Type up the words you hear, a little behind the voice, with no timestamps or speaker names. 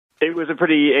It was a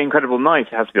pretty incredible night,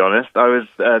 I have to be honest. I was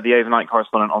the overnight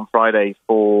correspondent on Friday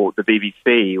for the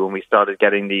BBC when we started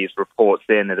getting these reports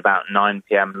in at about 9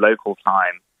 p.m. local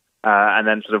time, and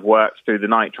then sort of worked through the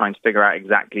night trying to figure out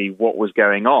exactly what was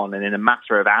going on. And in a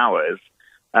matter of hours,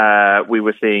 we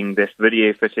were seeing this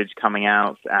video footage coming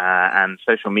out and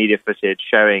social media footage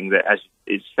showing that, as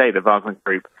you say, the Wagner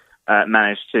Group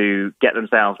managed to get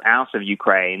themselves out of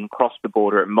Ukraine, cross the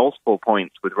border at multiple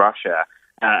points with Russia,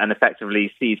 and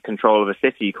effectively seized control of a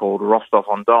city called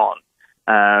Rostov-on-Don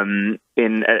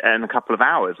in a couple of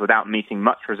hours without meeting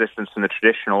much resistance from the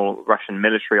traditional Russian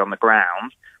military on the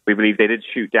ground. We believe they did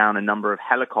shoot down a number of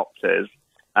helicopters,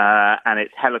 and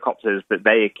it's helicopters that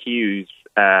they accused,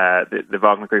 the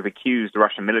Wagner Group accused the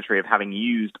Russian military of having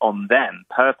used on them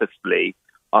purposefully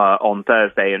on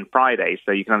Thursday and Friday.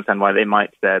 So you can understand why they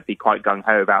might be quite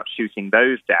gung-ho about shooting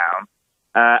those down.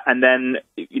 And then,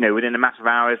 within a matter of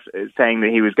hours, saying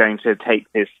that he was going to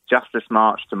take this justice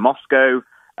march to Moscow.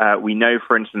 We know,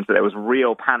 for instance, that there was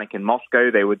real panic in Moscow.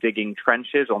 They were digging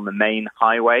trenches on the main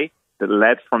highway that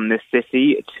led from this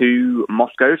city to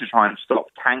Moscow to try and stop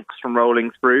tanks from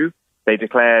rolling through. They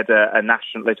declared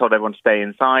they told everyone to stay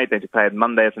inside. They declared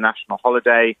Monday as a national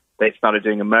holiday. They started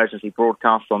doing emergency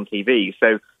broadcasts on TV.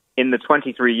 So in the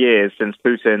 23 years since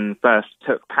Putin first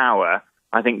took power,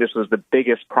 I think this was the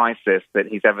biggest crisis that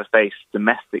he's ever faced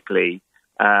domestically,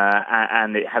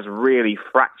 and it has really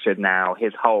fractured now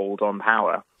his hold on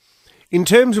power. In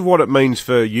terms of what it means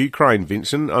for Ukraine,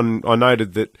 Vincent, I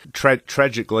noted that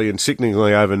tragically and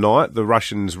sickeningly overnight, the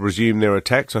Russians resumed their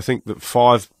attacks. I think that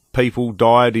 5 people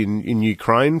died in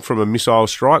Ukraine from a missile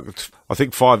strike. I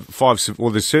think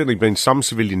there's certainly been some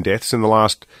civilian deaths in the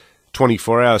last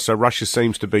 24 hours, so Russia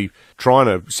seems to be trying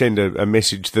to send a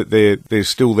message that they're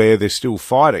still there, they're still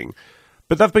fighting.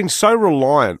 But they've been so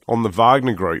reliant on the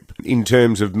Wagner Group in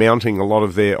terms of mounting a lot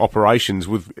of their operations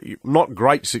with not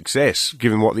great success,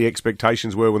 given what the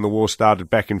expectations were when the war started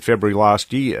back in February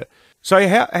last year. So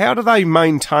how do they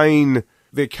maintain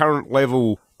their current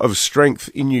level of strength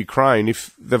in Ukraine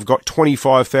if they've got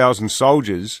 25,000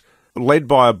 soldiers led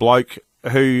by a bloke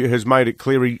who has made it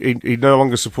clear he no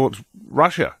longer supports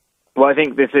Russia? Well, I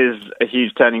think this is a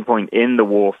huge turning point in the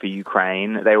war for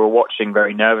Ukraine. They were watching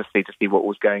very nervously to see what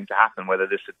was going to happen, whether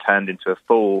this had turned into a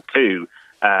full coup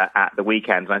at the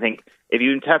weekend. And I think if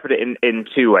you interpret it in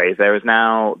 2 ways, there is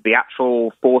now the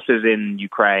actual forces in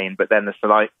Ukraine, but then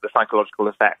the psychological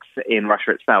effects in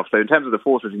Russia itself. So in terms of the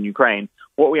forces in Ukraine,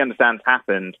 what we understand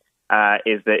happened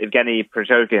is that Evgeny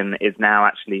Prigozhin is now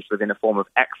actually sort of in a form of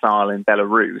exile in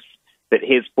Belarus, that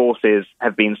his forces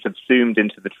have been subsumed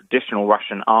into the traditional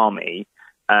Russian army,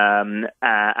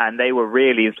 and they were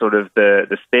really sort of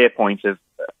the spear point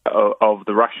of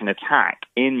the Russian attack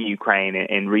in Ukraine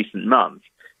in recent months.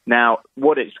 Now,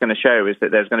 what it's going to show is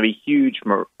that there's going to be huge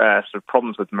sort of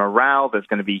problems with morale. There's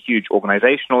going to be huge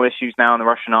organizational issues now in the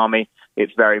Russian army.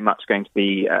 It's very much going to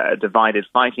be a divided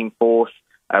fighting force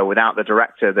without the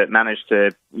director that managed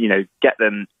to, get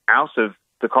them out of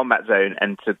the combat zone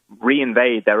and to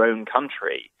reinvade their own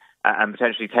country and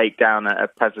potentially take down a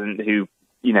president who,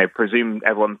 presumed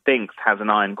everyone thinks has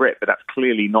an iron grip, but that's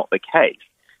clearly not the case.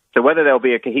 So whether there'll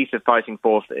be a cohesive fighting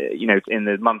force, in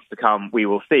the months to come, we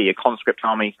will see. A conscript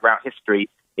army throughout history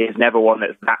is never one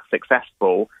that's that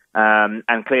successful.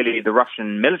 And clearly the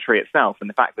Russian military itself, and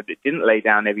the fact that it didn't lay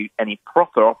down any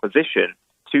proper opposition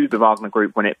to the Wagner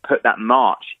Group when it put that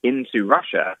march into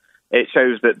Russia, it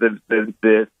shows that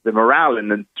the morale in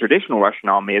the traditional Russian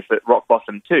army is at rock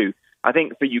bottom too. I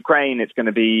think for Ukraine, it's going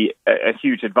to be a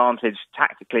huge advantage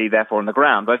tactically, therefore, on the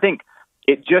ground. But I think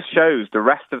it just shows the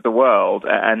rest of the world,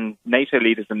 and NATO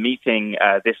leaders are meeting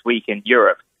this week in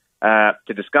Europe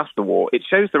to discuss the war. It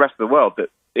shows the rest of the world that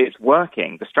it's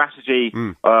working. The strategy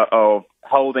of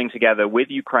holding together with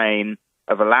Ukraine,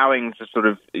 of allowing to sort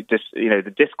of,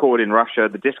 the discord in Russia,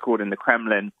 the discord in the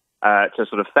Kremlin, to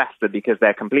sort of fester because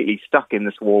they're completely stuck in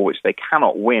this war, which they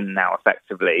cannot win now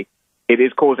effectively. It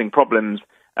is causing problems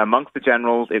amongst the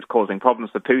generals. It's causing problems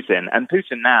for Putin. And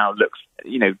Putin now looks,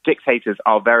 dictators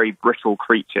are very brittle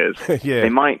creatures. Yeah. They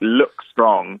might look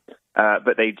strong,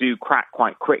 but they do crack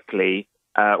quite quickly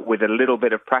with a little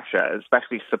bit of pressure,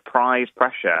 especially surprise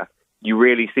pressure. You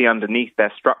really see underneath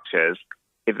their structures,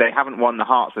 if they haven't won the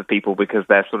hearts of people because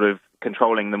they're sort of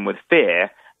controlling them with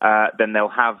fear, then they'll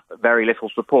have very little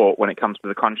support when it comes to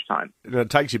the crunch time. It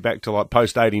takes you back to like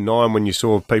post-'89 when you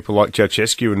saw people like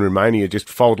Ceausescu in Romania just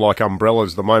fold like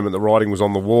umbrellas the moment the writing was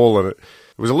on the wall, and it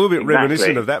was a little bit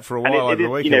reminiscent of that for a while over the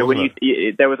weekend.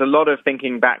 There was a lot of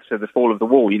thinking back to the fall of the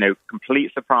wall,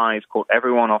 complete surprise, caught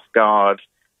everyone off guard.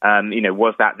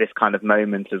 Was that this kind of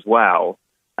moment as well?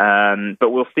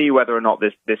 But we'll see whether or not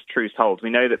this truce holds. We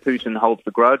know that Putin holds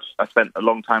the grudge. I spent a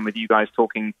long time with you guys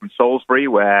talking from Salisbury,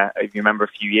 where, if you remember, a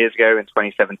few years ago in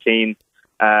 2017,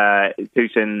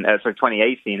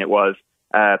 2018 it was,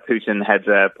 Putin had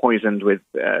poisoned with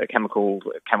chemical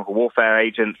warfare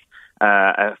agents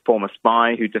a former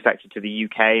spy who defected to the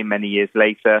UK many years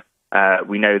later.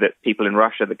 We know that people in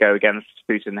Russia that go against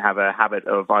Putin have a habit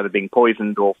of either being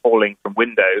poisoned or falling from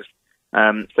windows.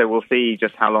 So we'll see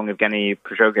just how long Evgeny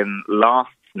Prigozhin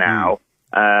lasts now.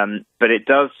 But it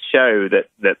does show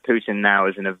that Putin now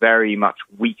is in a very much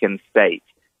weakened state.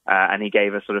 And he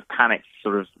gave a sort of panicked,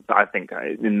 I think,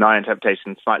 in my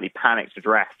interpretation, slightly panicked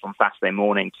address on Saturday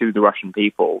morning to the Russian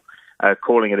people,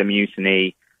 calling it a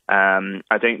mutiny.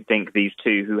 I don't think these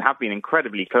two, who have been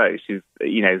incredibly close, who've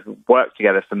worked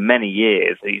together for many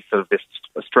years, he's sort of this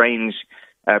strange.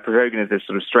 Prigozhin is this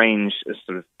sort of strange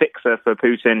sort of fixer for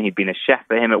Putin. He'd been a chef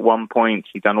for him at one point.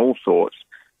 He'd done all sorts.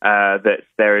 That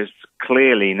there is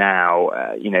clearly now,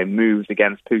 moves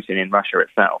against Putin in Russia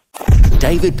itself.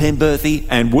 David Penberthy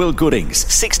and Will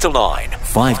Goodings, 6 to 9,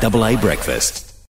 5AA Breakfast.